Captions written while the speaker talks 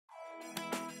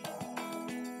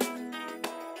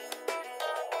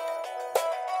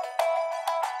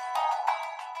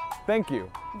Thank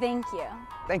you. Thank you.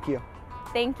 Thank you.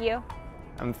 Thank you.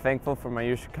 I'm thankful for my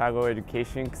UChicago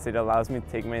education because it allows me to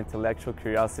take my intellectual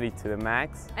curiosity to the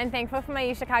max. I'm thankful for my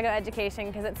UChicago education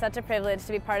because it's such a privilege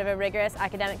to be part of a rigorous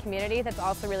academic community that's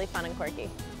also really fun and quirky.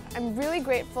 I'm really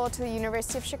grateful to the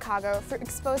University of Chicago for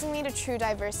exposing me to true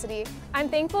diversity. I'm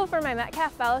thankful for my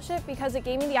Metcalf Fellowship because it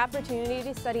gave me the opportunity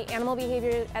to study animal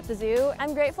behavior at the zoo.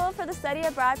 I'm grateful for the study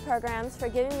abroad programs for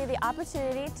giving me the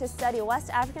opportunity to study West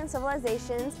African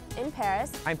civilizations in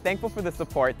Paris. I'm thankful for the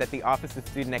support that the Office of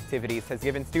Student Activities has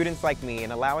given students like me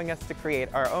in allowing us to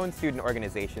create our own student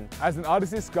organization. As an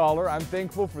Odyssey Scholar, I'm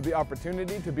thankful for the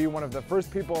opportunity to be one of the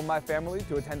first people in my family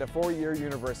to attend a 4-year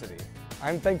university.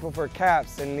 I'm thankful for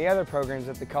CAPS and the other programs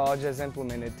that the college has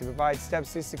implemented to provide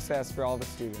steps to success for all the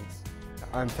students.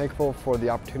 I'm thankful for the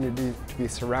opportunity to be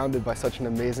surrounded by such an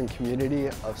amazing community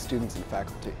of students and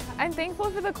faculty. I'm thankful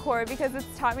for the Corps because it's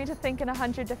taught me to think in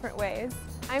 100 different ways.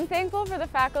 I'm thankful for the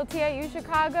faculty at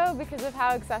UChicago because of how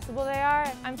accessible they are.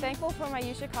 I'm thankful for my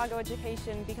UChicago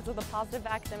education because of the positive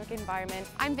academic environment.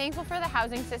 I'm thankful for the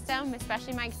housing system,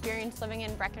 especially my experience living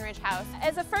in Breckenridge House.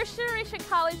 As a first-generation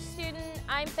college student,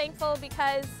 I'm thankful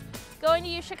because going to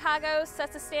UChicago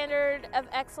sets a standard of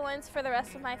excellence for the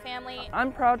rest of my family.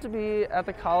 I'm proud to be at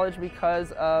the college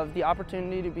because of the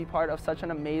opportunity to be part of such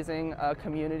an amazing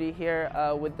community here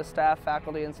with the staff,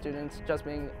 faculty, and students just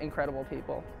being incredible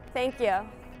people. Thank you.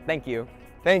 Thank you.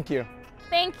 Thank you.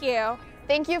 Thank you.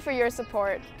 Thank you for your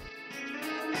support.